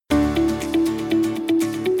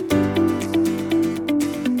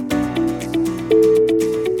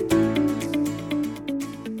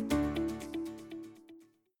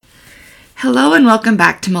and welcome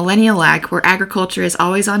back to Millennial Ag, where agriculture is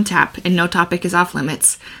always on tap and no topic is off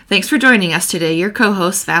limits. Thanks for joining us today, your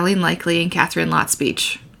co-hosts Valine Likely and Catherine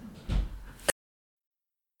Lotspeech.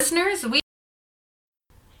 Listeners, we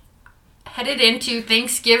headed into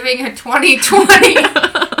Thanksgiving of 2020, and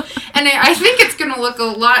I think it's going to look a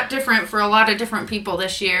lot different for a lot of different people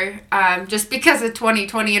this year, just because of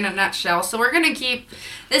 2020 in a nutshell. So we're going to keep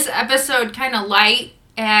this episode kind of light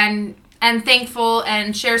and thankful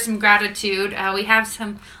and share some gratitude. We have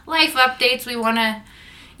some life updates we want to,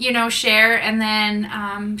 share, and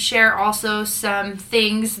then share also some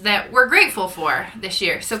things that we're grateful for this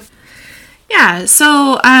year. So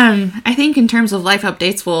I think in terms of life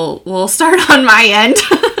updates, we'll start on my end.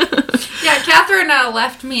 Yeah, Catherine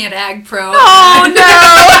left me at Ag Pro. Oh,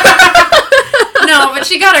 no! No, but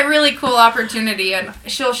she got a really cool opportunity, and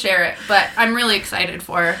she'll share it, but I'm really excited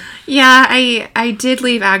for her. Yeah, I did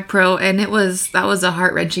leave Ag Pro, and that was a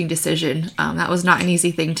heart-wrenching decision. That was not an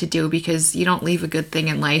easy thing to do because you don't leave a good thing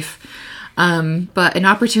in life. But an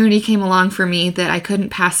opportunity came along for me that I couldn't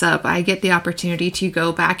pass up. I get the opportunity to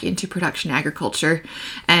go back into production agriculture,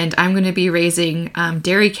 and I'm going to be raising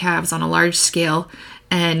dairy calves on a large scale,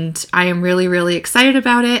 and I am really, really excited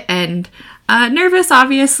about it, and nervous,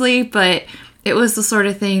 obviously, but it was the sort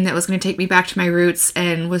of thing that was going to take me back to my roots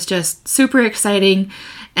and was just super exciting,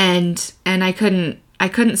 and I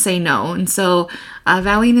couldn't say no. And so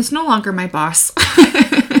Valine is no longer my boss,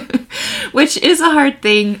 which is a hard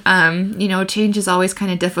thing. Change is always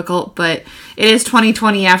kind of difficult, but it is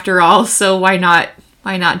 2020 after all, so why not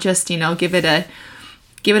just,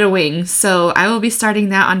 give it a wing. So I will be starting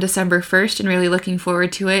that on December 1st and really looking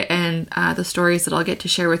forward to it and the stories that I'll get to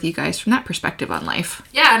share with you guys from that perspective on life.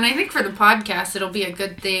 Yeah, and I think for the podcast, it'll be a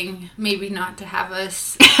good thing maybe not to have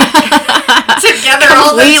us together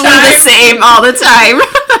all the time. Completely the same all the time.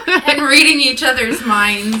 And reading each other's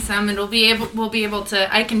minds. We'll be able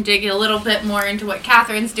to, I can dig a little bit more into what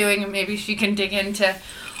Catherine's doing, and maybe she can dig into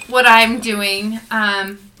what I'm doing.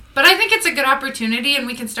 But I think it's a good opportunity, and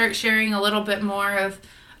we can start sharing a little bit more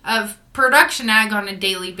of production ag on a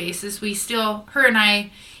daily basis. Her and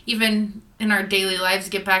I, even in our daily lives,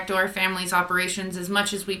 get back to our family's operations as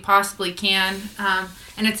much as we possibly can.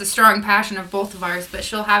 And it's a strong passion of both of ours, but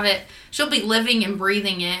she'll be living and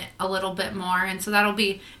breathing it a little bit more. And so it'll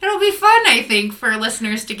be fun, I think, for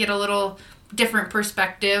listeners to get a little different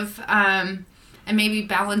perspective. And maybe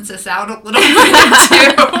balance us out a little bit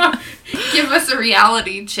too. Give us a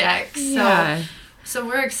reality check. So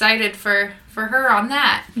we're excited for her on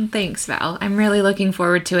that. Thanks, Val. I'm really looking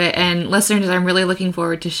forward to it. And listeners, I'm really looking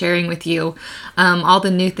forward to sharing with you all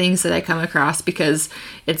the new things that I come across, because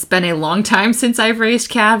it's been a long time since I've raised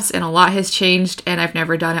calves and a lot has changed, and I've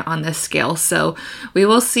never done it on this scale. So we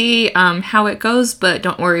will see how it goes, but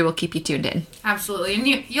don't worry, we'll keep you tuned in. Absolutely. And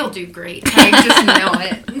you'll do great. I just know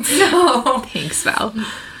it. So thanks, Val.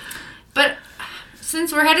 But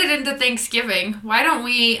since we're headed into Thanksgiving, why don't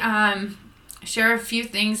we share a few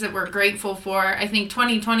things that we're grateful for. I think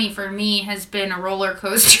 2020 for me has been a roller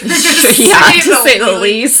coaster, to say the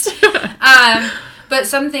least. But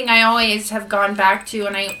something I always have gone back to,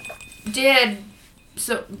 and I did,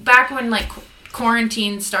 so back when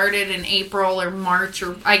quarantine started in April or March,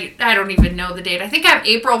 or I don't even know the date. I think I have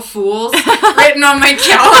April Fools written on my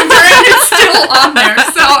calendar, and it's still on there.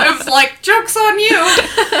 So it was like, joke's on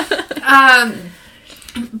you.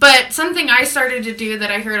 But something I started to do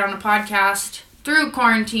that I heard on a podcast through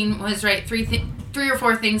quarantine was write three or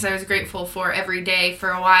four things I was grateful for every day for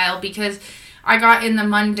a while, because I got in the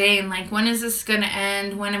mundane, when is this going to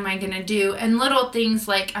end? When am I going to do? And little things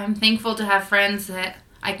like, I'm thankful to have friends that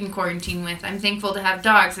I can quarantine with. I'm thankful to have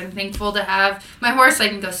dogs. I'm thankful to have my horse I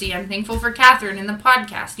can go see. I'm thankful for Catherine and the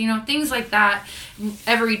podcast. Things like that.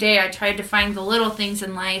 Every day I tried to find the little things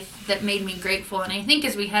in life that made me grateful. And I think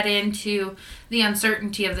as we head into the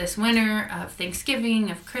uncertainty of this winter, of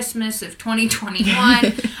Thanksgiving, of Christmas, of 2021,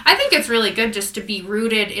 I think it's really good just to be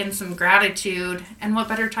rooted in some gratitude. And what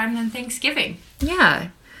better time than Thanksgiving? Yeah,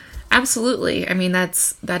 absolutely. I mean,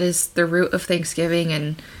 that is the root of Thanksgiving,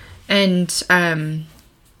 and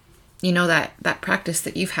that practice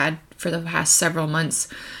that you've had for the past several months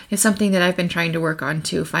is something that I've been trying to work on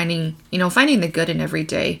too, finding the good in every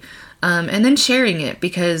day, and then sharing it,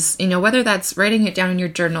 because, whether that's writing it down in your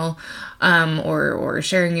journal, or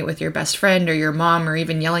sharing it with your best friend or your mom, or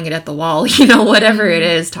even yelling it at the wall, whatever it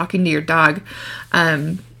is, talking to your dog,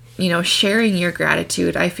 sharing your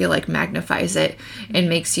gratitude, I feel like magnifies it and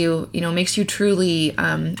makes you truly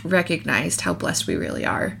recognize how blessed we really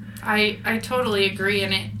are. I totally agree,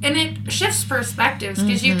 and it shifts perspectives,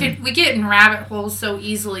 because we get in rabbit holes so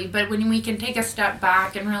easily, but when we can take a step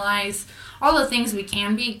back and realize all the things we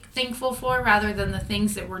can be thankful for rather than the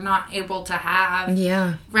things that we're not able to have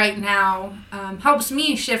right now helps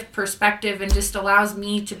me shift perspective and just allows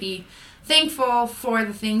me to be thankful for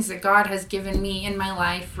the things that God has given me in my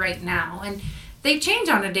life right now. And they change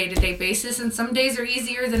on a day-to-day basis, and some days are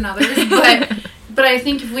easier than others, but I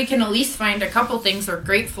think if we can at least find a couple things we're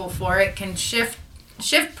grateful for, it can shift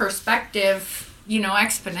perspective,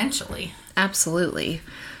 exponentially. Absolutely.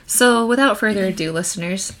 So without further ado,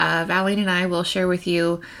 listeners, Valine and I will share with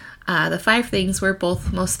you the 5 things we're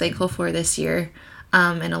both most thankful for this year,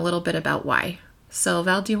 and a little bit about why. So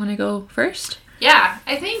Val, do you want to go first? Yeah,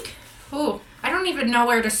 I think, I don't even know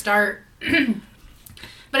where to start.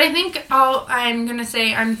 But I think I'm going to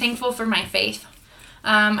say I'm thankful for my faith.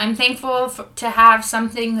 I'm thankful to have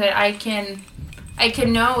something that I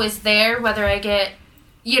can know is there, whether I get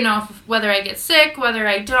sick, whether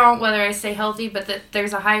I don't, whether I stay healthy, but that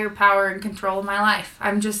there's a higher power in control of my life.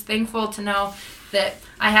 I'm just thankful to know that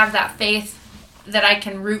I have that faith that I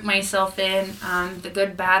can root myself in, the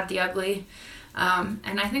good, bad, the ugly.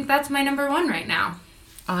 And I think that's my number 1 right now.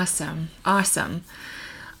 Awesome.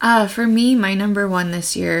 For me, my number 1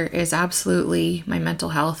 this year is absolutely my mental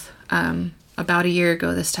health. About a year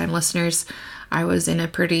ago this time, listeners, I was in a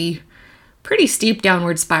pretty steep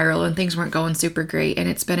downward spiral and things weren't going super great. And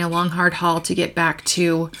it's been a long, hard haul to get back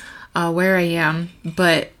to where I am.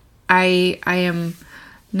 But I am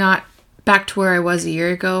not back to where I was a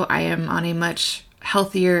year ago. I am on a much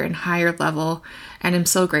healthier and higher level, and I'm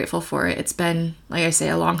so grateful for it. It's been, like I say,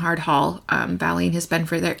 a long, hard haul. Valine has been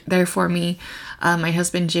there for me. My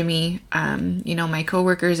husband, Jimmy, my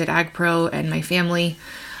coworkers at AgPro, and my family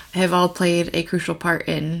have all played a crucial part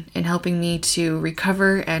in helping me to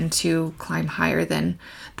recover and to climb higher than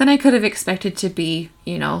I could have expected to be,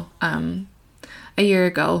 a year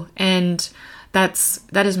ago. And that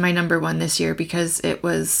is my number 1 this year because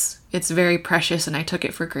it's very precious, and I took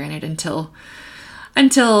it for granted until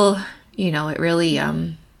it really,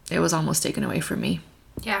 it was almost taken away from me.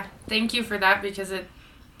 Yeah, thank you for that, because it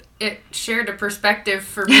shared a perspective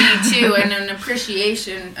for me too, and an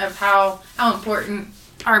appreciation of how important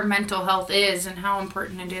our mental health is and how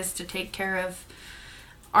important it is to take care of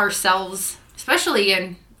ourselves, especially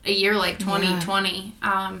in a year like 2020.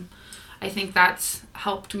 Yeah. I think that's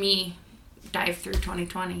helped me dive through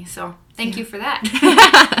 2020. So thank you for that.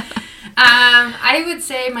 I would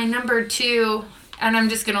say my number 2, and I'm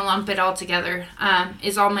just going to lump it all together,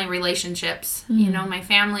 is all my relationships. Mm. My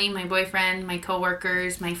family, my boyfriend, my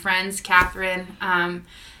coworkers, my friends, Catherine,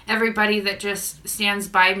 everybody that just stands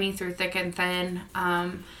by me through thick and thin.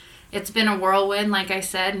 It's been a whirlwind, like I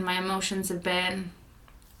said, and my emotions have been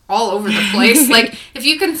all over the place. Like, if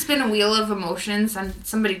you can spin a wheel of emotions, and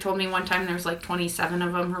somebody told me one time there was like 27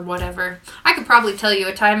 of them or whatever, I could probably tell you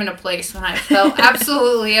a time and a place when I felt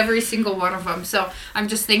absolutely every single one of them. So I'm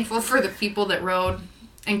just thankful for the people that rode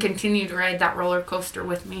and continue to ride that roller coaster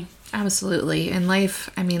with me. Absolutely. And life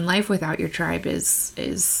without your tribe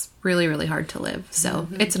is really, really hard to live. So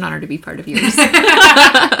It's an honor to be part of yours.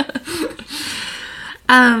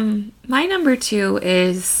 My number 2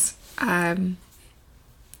 is,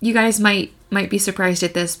 you guys might be surprised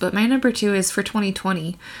at this, but my number 2 is for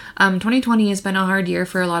 2020. 2020 has been a hard year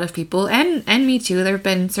for a lot of people, and me too. There have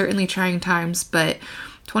been certainly trying times, but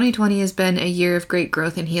 2020 has been a year of great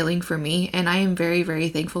growth and healing for me, and I am very, very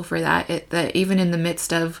thankful for that. That even in the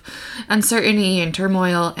midst of uncertainty and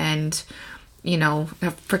turmoil and, a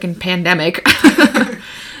freaking pandemic,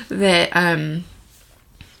 that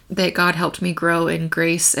God helped me grow in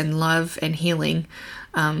grace and love and healing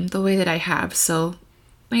the way that I have. So,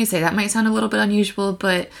 like I say, that might sound a little bit unusual,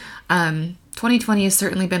 but 2020 has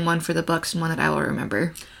certainly been one for the books and one that I will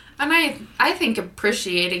remember. And I think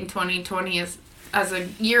appreciating 2020 as a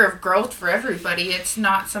year of growth for everybody. It's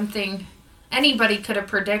not something anybody could have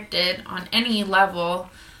predicted on any level.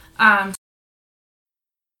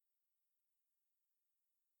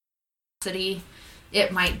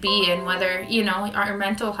 It might be, and whether, our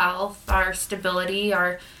mental health, our stability,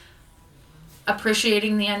 our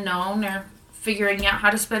appreciating the unknown, or figuring out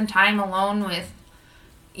how to spend time alone with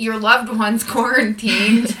your loved ones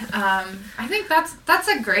quarantined. I think that's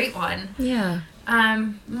a great one. Yeah.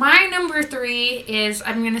 My number 3 is,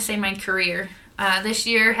 I'm going to say, my career. This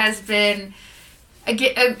year has been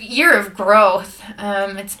a year of growth.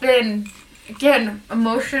 It's been, again,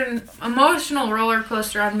 emotional roller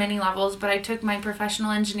coaster on many levels, but I took my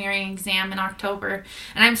professional engineering exam in October,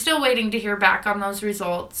 and I'm still waiting to hear back on those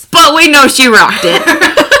results. But we know she rocked it.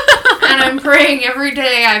 And I'm praying every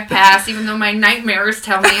day I pass, even though my nightmares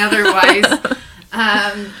tell me otherwise.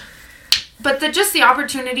 but just the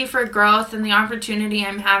opportunity for growth and the opportunity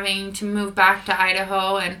I'm having to move back to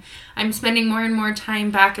Idaho, and I'm spending more and more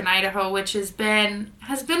time back in Idaho, which has been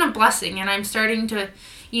a blessing. And I'm starting to,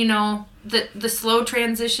 the slow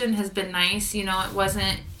transition has been nice. It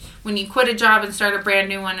wasn't when you quit a job and start a brand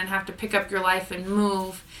new one and have to pick up your life and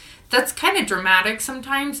move. That's kind of dramatic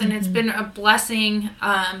sometimes, and it's been a blessing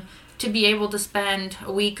to be able to spend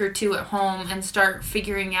a week or two at home and start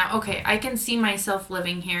figuring out, okay, I can see myself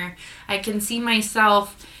living here. I can see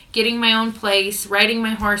myself getting my own place, riding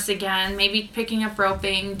my horse again, maybe picking up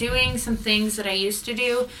roping, doing some things that I used to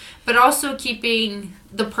do, but also keeping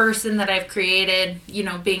the person that I've created,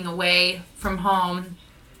 being away from home,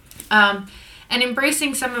 and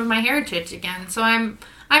embracing some of my heritage again. So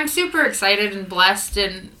I'm super excited and blessed,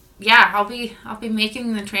 and yeah, I'll be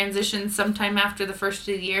making the transition sometime after the first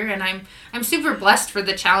of the year, and I'm super blessed for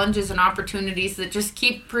the challenges and opportunities that just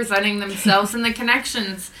keep presenting themselves and the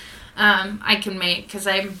connections I can make, because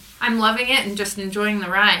I'm loving it and just enjoying the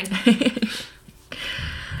ride.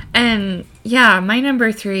 And yeah, my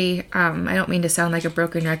number 3, I don't mean to sound like a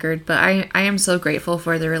broken record, but I am so grateful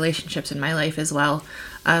for the relationships in my life as well.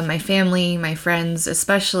 My family, my friends,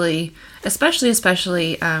 especially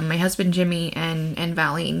my husband Jimmy and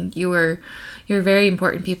Valine. You're very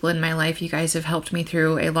important people in my life. You guys have helped me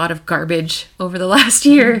through a lot of garbage over the last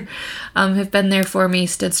year. Have been there for me,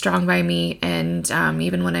 stood strong by me, and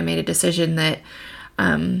even when I made a decision that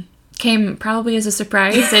came probably as a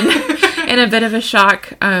surprise and and a bit of a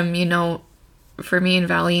shock, for me and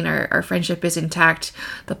Valine, our friendship is intact.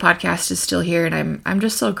 The podcast is still here, and I'm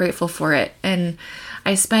just so grateful for it. And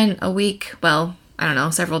I spent a week,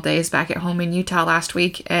 several days back at home in Utah last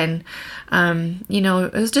week, and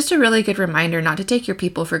it was just a really good reminder not to take your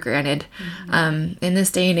people for granted. In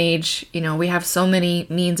this day and age, we have so many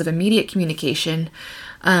means of immediate communication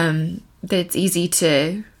that it's easy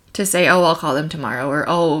to say, oh, I'll call them tomorrow, or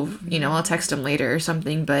oh, I'll text them later or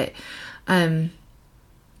something. But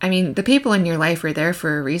the people in your life are there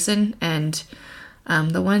for a reason, and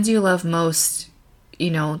the ones you love most,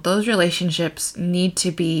 those relationships need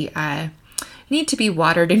to be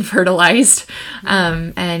watered and fertilized,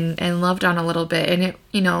 and loved on a little bit. And it,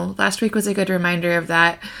 last week was a good reminder of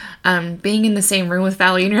that. Being in the same room with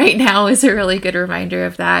Valine right now is a really good reminder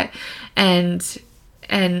of that. And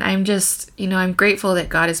I'm just, I'm grateful that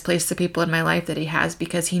God has placed the people in my life that he has,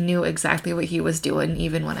 because he knew exactly what he was doing,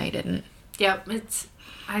 even when I didn't. Yep.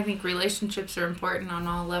 I think relationships are important on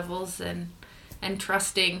all levels, and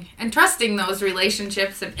trusting those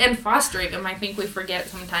relationships and fostering them. I think we forget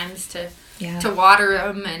sometimes to water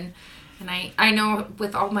them, and I know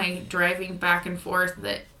with all my driving back and forth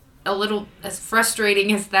that a little, as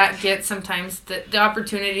frustrating as that gets sometimes, the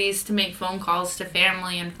opportunities to make phone calls to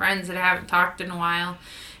family and friends that I haven't talked in a while,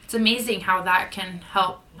 it's amazing how that can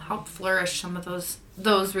help flourish some of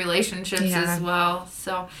those relationships as well.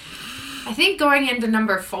 So I think going into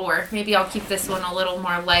number 4, maybe I'll keep this one a little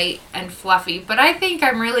more light and fluffy, but I think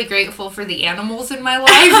I'm really grateful for the animals in my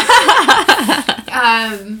life.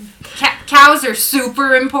 Cows are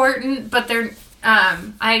super important, but they're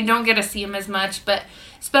I don't get to see them as much, but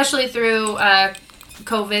especially through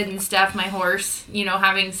COVID and stuff, my horse,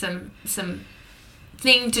 having some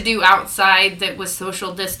thing to do outside that was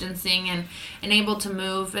social distancing and able to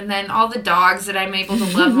move, and then all the dogs that I'm able to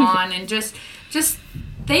love on, and just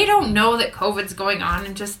they don't know that COVID's going on,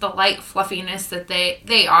 and just the light fluffiness that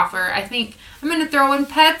they offer. I think I'm going to throw in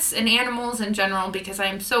pets and animals in general, because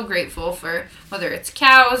I'm so grateful for whether it's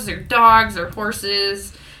cows or dogs or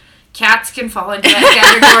horses. Cats can fall into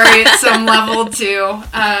that category at some level too.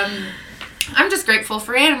 I'm just grateful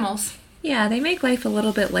for animals. Yeah, they make life a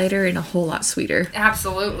little bit lighter and a whole lot sweeter.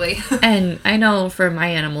 Absolutely. And I know for my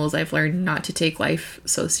animals, I've learned not to take life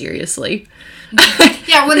so seriously.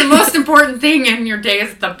 Yeah, when the most important thing in your day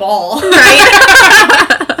is the ball, right?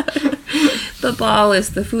 The ball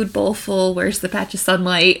is the food bowl full. Where's the patch of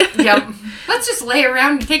sunlight? Yep. Let's just lay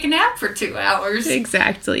around and take a nap for 2 hours.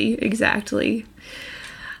 Exactly.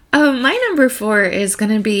 My number 4 is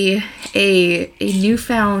going to be a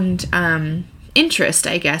newfound interest,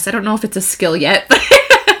 I guess. I don't know if it's a skill yet, but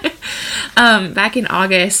back in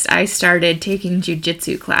August, I started taking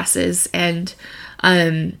jiu-jitsu classes, and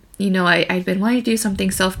I'd been wanting to do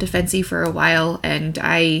something self-defense-y for a while, and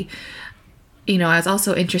I was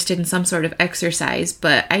also interested in some sort of exercise,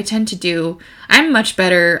 but I'm much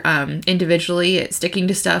better individually at sticking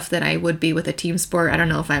to stuff than I would be with a team sport. I don't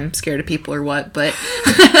know if I'm scared of people or what, but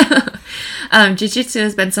jiu-jitsu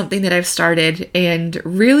has been something that I've started and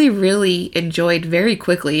really, really enjoyed very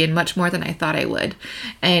quickly, and much more than I thought I would.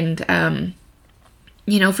 And,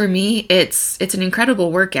 for me, it's an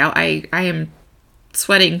incredible workout. I am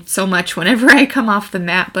sweating so much whenever I come off the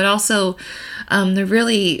mat, but also the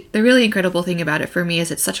really incredible thing about it for me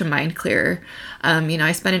is it's such a mind clearer.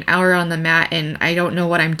 I spend an hour on the mat and I don't know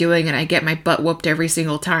what I'm doing and I get my butt whooped every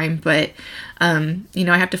single time, but I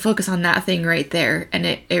have to focus on that thing right there, and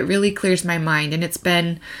it really clears my mind, and it's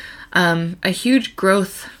been a huge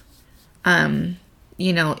growth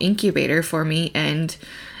incubator for me, and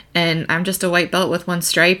I'm just a white belt with one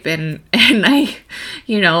stripe, and I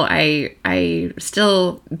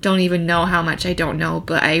still don't even know how much I don't know,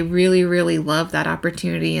 but I really, really love that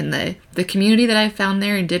opportunity and the community that I found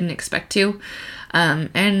there and didn't expect to,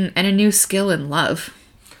 and a new skill and love.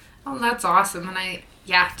 Oh, that's awesome. And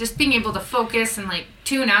just being able to focus and like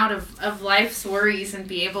tune out of life's worries and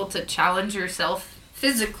be able to challenge yourself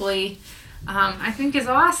physically, I think is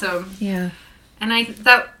awesome. Yeah. And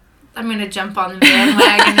I'm going to jump on the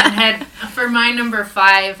bandwagon and head for my number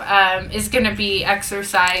 5 is going to be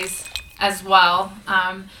exercise as well.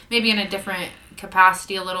 Maybe in a different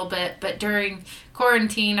capacity a little bit. But during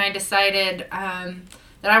quarantine, I decided that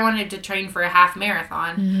I wanted to train for a half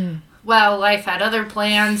marathon. Mm-hmm. Well, life had other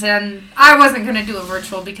plans, and I wasn't going to do a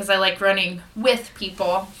virtual because I like running with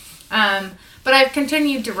people. But I've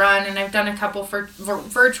continued to run, and I've done a couple for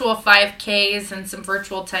virtual 5Ks and some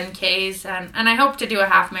virtual 10Ks, and I hope to do a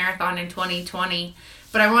half marathon in 2020,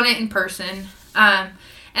 but I want it in person.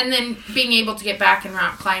 And then being able to get back in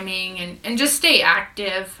rock climbing and just stay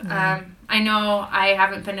active. Mm-hmm. I know I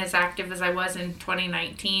haven't been as active as I was in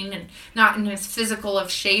 2019 and not in as physical of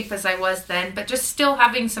shape as I was then, but just still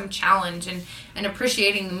having some challenge and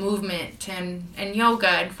appreciating the movement and yoga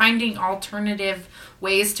and finding alternative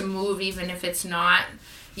ways to move, even if it's not,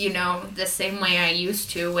 the same way I used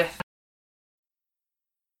to with.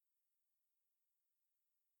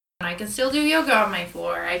 I can still do yoga on my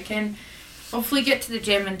floor. I can hopefully get to the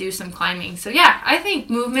gym and do some climbing. So yeah, I think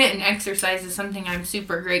movement and exercise is something I'm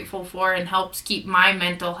super grateful for and helps keep my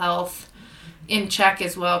mental health in check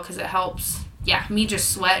as well, because it helps, me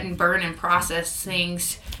just sweat and burn and process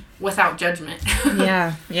things without judgment.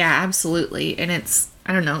 Yeah, absolutely. And it's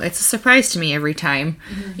a surprise to me every time,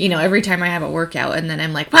 mm-hmm. Every time I have a workout and then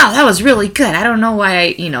I'm like, wow, that was really good. I don't know why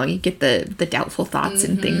you get the doubtful thoughts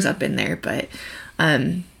mm-hmm. and things up in there, but,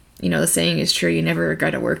 the saying is true. You never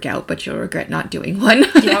regret a workout, but you'll regret not doing one.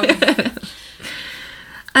 Yep.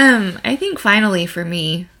 I think finally for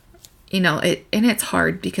me, it's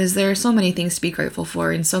hard because there are so many things to be grateful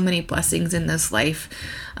for and so many blessings in this life,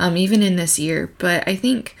 even in this year. But I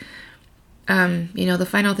think, the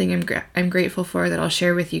final thing I'm grateful for that I'll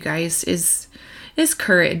share with you guys is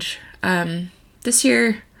courage. This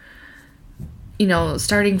year,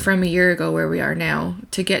 starting from a year ago where we are now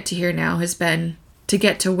to get to here now to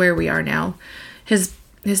get to where we are now has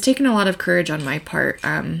taken a lot of courage on my part,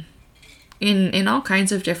 in all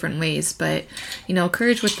kinds of different ways, but,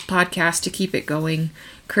 courage with the podcast to keep it going,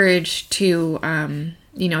 courage to,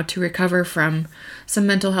 to recover from some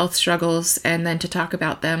mental health struggles and then to talk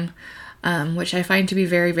about them, which I find to be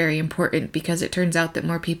very, very important because it turns out that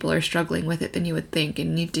more people are struggling with it than you would think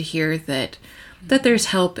and need to hear that there's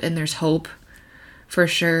help and there's hope for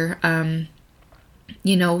sure.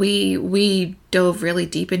 We dove really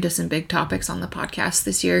deep into some big topics on the podcast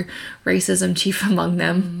this year, racism chief among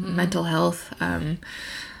them, mm-hmm. mental health.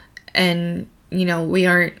 And, we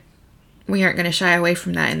aren't going to shy away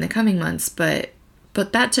from that in the coming months, but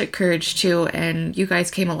that took courage too. And you guys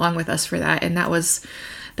came along with us for that. And that was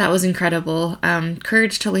incredible.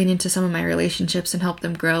 Courage to lean into some of my relationships and help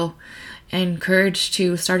them grow, and courage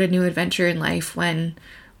to start a new adventure in life when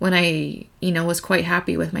I, was quite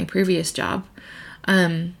happy with my previous job.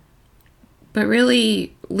 But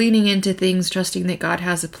really leaning into things, trusting that God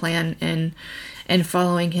has a plan and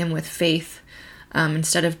following him with faith,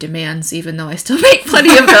 instead of demands, even though I still make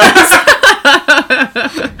plenty of those.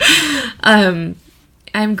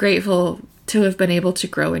 I'm grateful to have been able to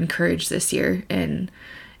grow in courage this year and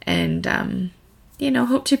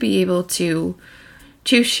hope to be able to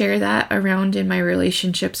share that around in my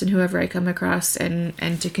relationships and whoever I come across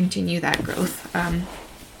and to continue that growth,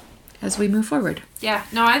 as we move forward. Yeah,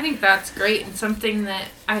 no, I think that's great and something that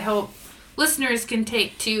I hope listeners can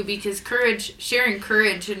take too, because sharing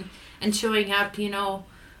courage and showing up,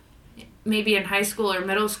 maybe in high school or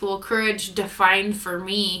middle school, courage defined for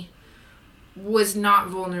me was not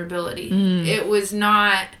vulnerability. Mm. It was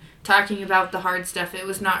not talking about the hard stuff. It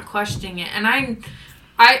was not questioning it. And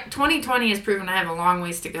 2020 has proven I have a long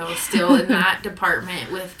ways to go still in that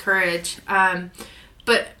department with courage.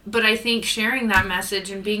 But I think sharing that message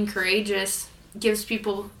and being courageous gives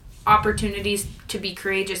people opportunities to be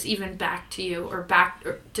courageous even back to you or back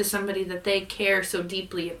to somebody that they care so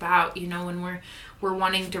deeply about. When we're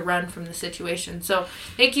wanting to run from the situation. So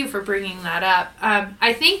thank you for bringing that up.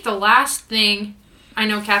 I think the last thing, I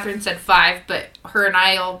know Catherine said 5, but her and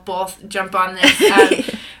I will both jump on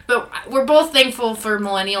this. But we're both thankful for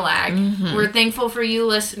Millennial Ag. Mm-hmm. We're thankful for you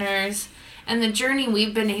listeners. And the journey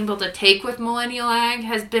we've been able to take with Millennial Ag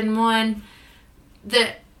has been one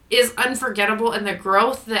that is unforgettable. And the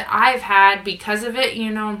growth that I've had because of it,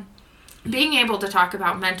 being able to talk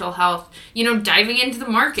about mental health, diving into the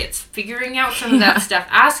markets, figuring out some of that stuff,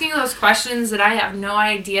 asking those questions that I have no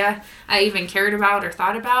idea I even cared about or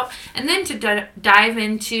thought about, and then to dive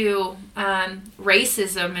into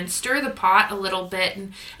racism and stir the pot a little bit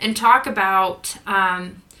and talk about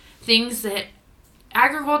things that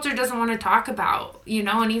agriculture doesn't want to talk about,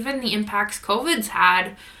 and even the impacts COVID's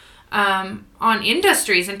had on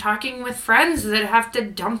industries, and talking with friends that have to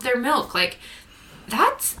dump their milk. Like,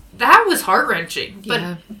 that was heart-wrenching.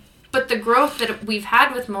 Yeah. But the growth that we've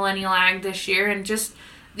had with Millennial Ag this year, and just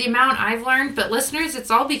the amount I've learned, but listeners, it's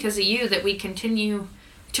all because of you that we continue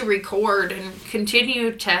to record and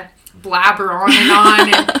continue to blabber on and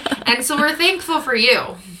on. and so we're thankful for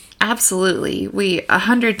you. Absolutely. We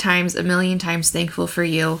 100 times, a million times thankful for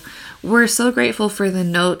you. We're so grateful for the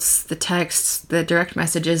notes, the texts, the direct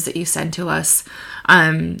messages that you send to us.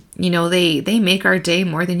 They make our day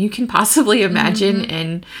more than you can possibly imagine,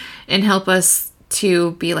 mm-hmm. and help us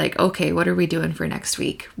to be like, okay, what are we doing for next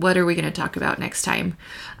week? What are we going to talk about next time?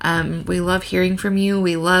 We love hearing from you.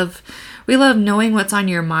 We love knowing what's on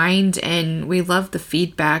your mind, and we love the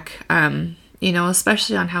feedback,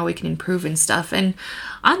 especially on how we can improve and stuff. And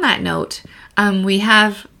on that note, we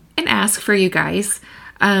have an ask for you guys.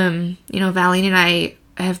 Valine and I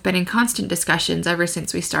have been in constant discussions ever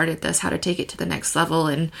since we started this, how to take it to the next level.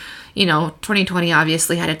 And, 2020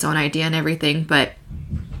 obviously had its own idea and everything, but,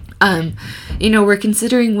 we're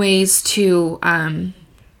considering ways to improve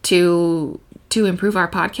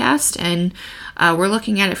our podcast, and, we're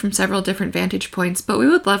looking at it from several different vantage points, but we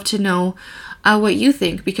would love to know, what you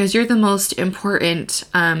think, because you're the most important,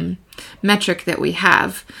 metric that we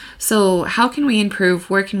have. So how can we improve?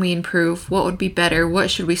 Where can we improve? What would be better? What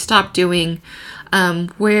should we stop doing?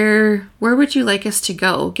 Where would you like us to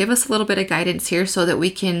go? Give us a little bit of guidance here so that we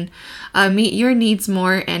can meet your needs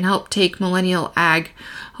more and help take Millennial Ag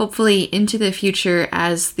hopefully into the future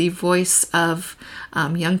as the voice of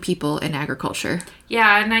young people in agriculture.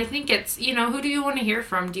 Yeah, and I think it's, who do you want to hear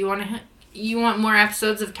from? Do you want more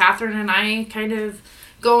episodes of Catherine and I kind of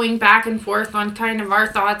going back and forth on kind of our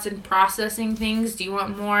thoughts and processing things? Do you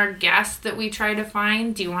want more guests that we try to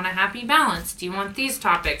find? Do you want a happy balance? Do you want these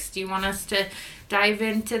topics? Do you want us to dive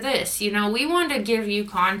into this? We want to give you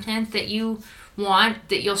content that you want,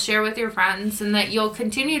 that you'll share with your friends, and that you'll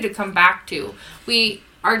continue to come back to.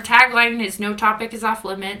 Our tagline is "No topic is off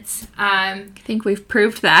limits." I think we've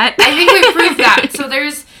proved that. So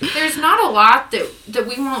there's not a lot that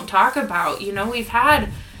we won't talk about. We've had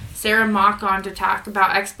Sarah Mock on to talk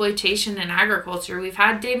about exploitation in agriculture. We've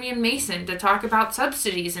had Damian Mason to talk about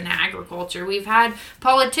subsidies in agriculture. We've had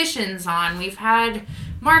politicians on. We've had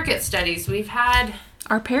market studies. We've had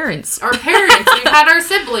our parents. We've had our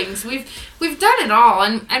siblings. We've done it all,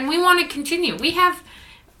 and we want to continue. We have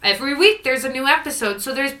every week there's a new episode,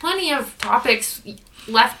 so there's plenty of topics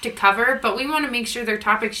left to cover, but we want to make sure they're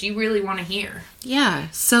topics you really want to hear. Yeah.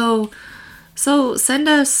 So send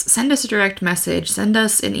us a direct message, send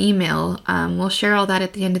us an email. We'll share all that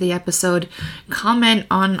at the end of the episode. Comment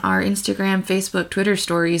on our Instagram, Facebook, Twitter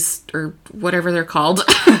stories, or whatever they're called.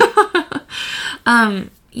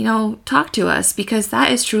 Talk to us, because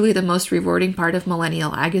that is truly the most rewarding part of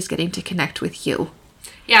Millennial Ag, is getting to connect with you.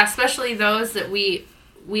 Yeah, especially those that we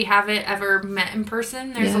haven't ever met in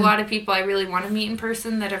person. There's a lot of people I really want to meet in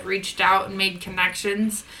person that have reached out and made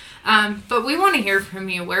connections. But we want to hear from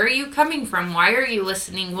you. Where are you coming from? Why are you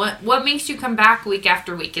listening? What makes you come back week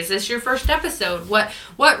after week? Is this your first episode?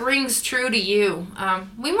 What rings true to you?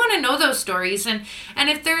 We want to know those stories. And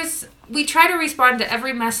if we try to respond to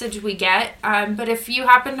every message we get. But if you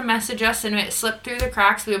happen to message us and it slipped through the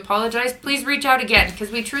cracks, we apologize. Please reach out again,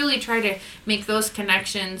 because we truly try to make those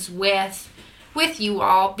connections with you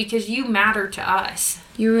all, because you matter to us.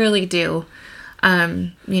 You really do.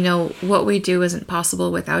 What we do isn't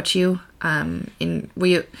possible without you. And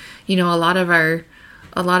we, a lot of our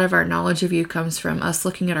knowledge of you comes from us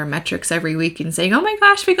looking at our metrics every week and saying, oh my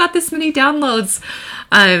gosh, we got this many downloads,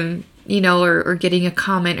 or getting a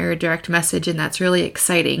comment or a direct message. And that's really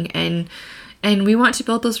exciting. And we want to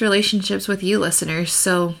build those relationships with you listeners.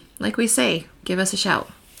 So like we say, give us a shout.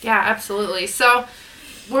 Yeah, absolutely. So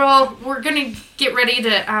we're going to get ready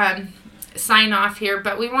to sign off here,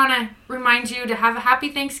 but we want to remind you to have a happy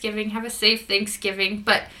Thanksgiving, have a safe Thanksgiving.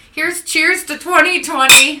 But here's cheers to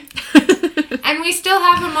 2020. And we still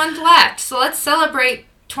have a month left, so let's celebrate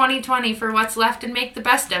 2020 for what's left and make the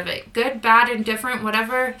best of it. Good, bad, indifferent,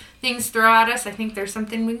 whatever things throw at us, I think there's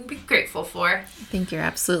something we can be grateful for. I think you're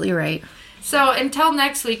absolutely right. So until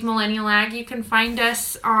next week, Millennial Ag, you can find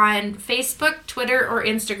us on Facebook, Twitter, or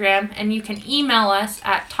Instagram, and you can email us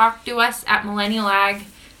at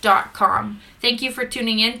talktous@millennialag.com. Thank you for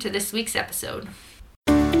tuning in to this week's episode.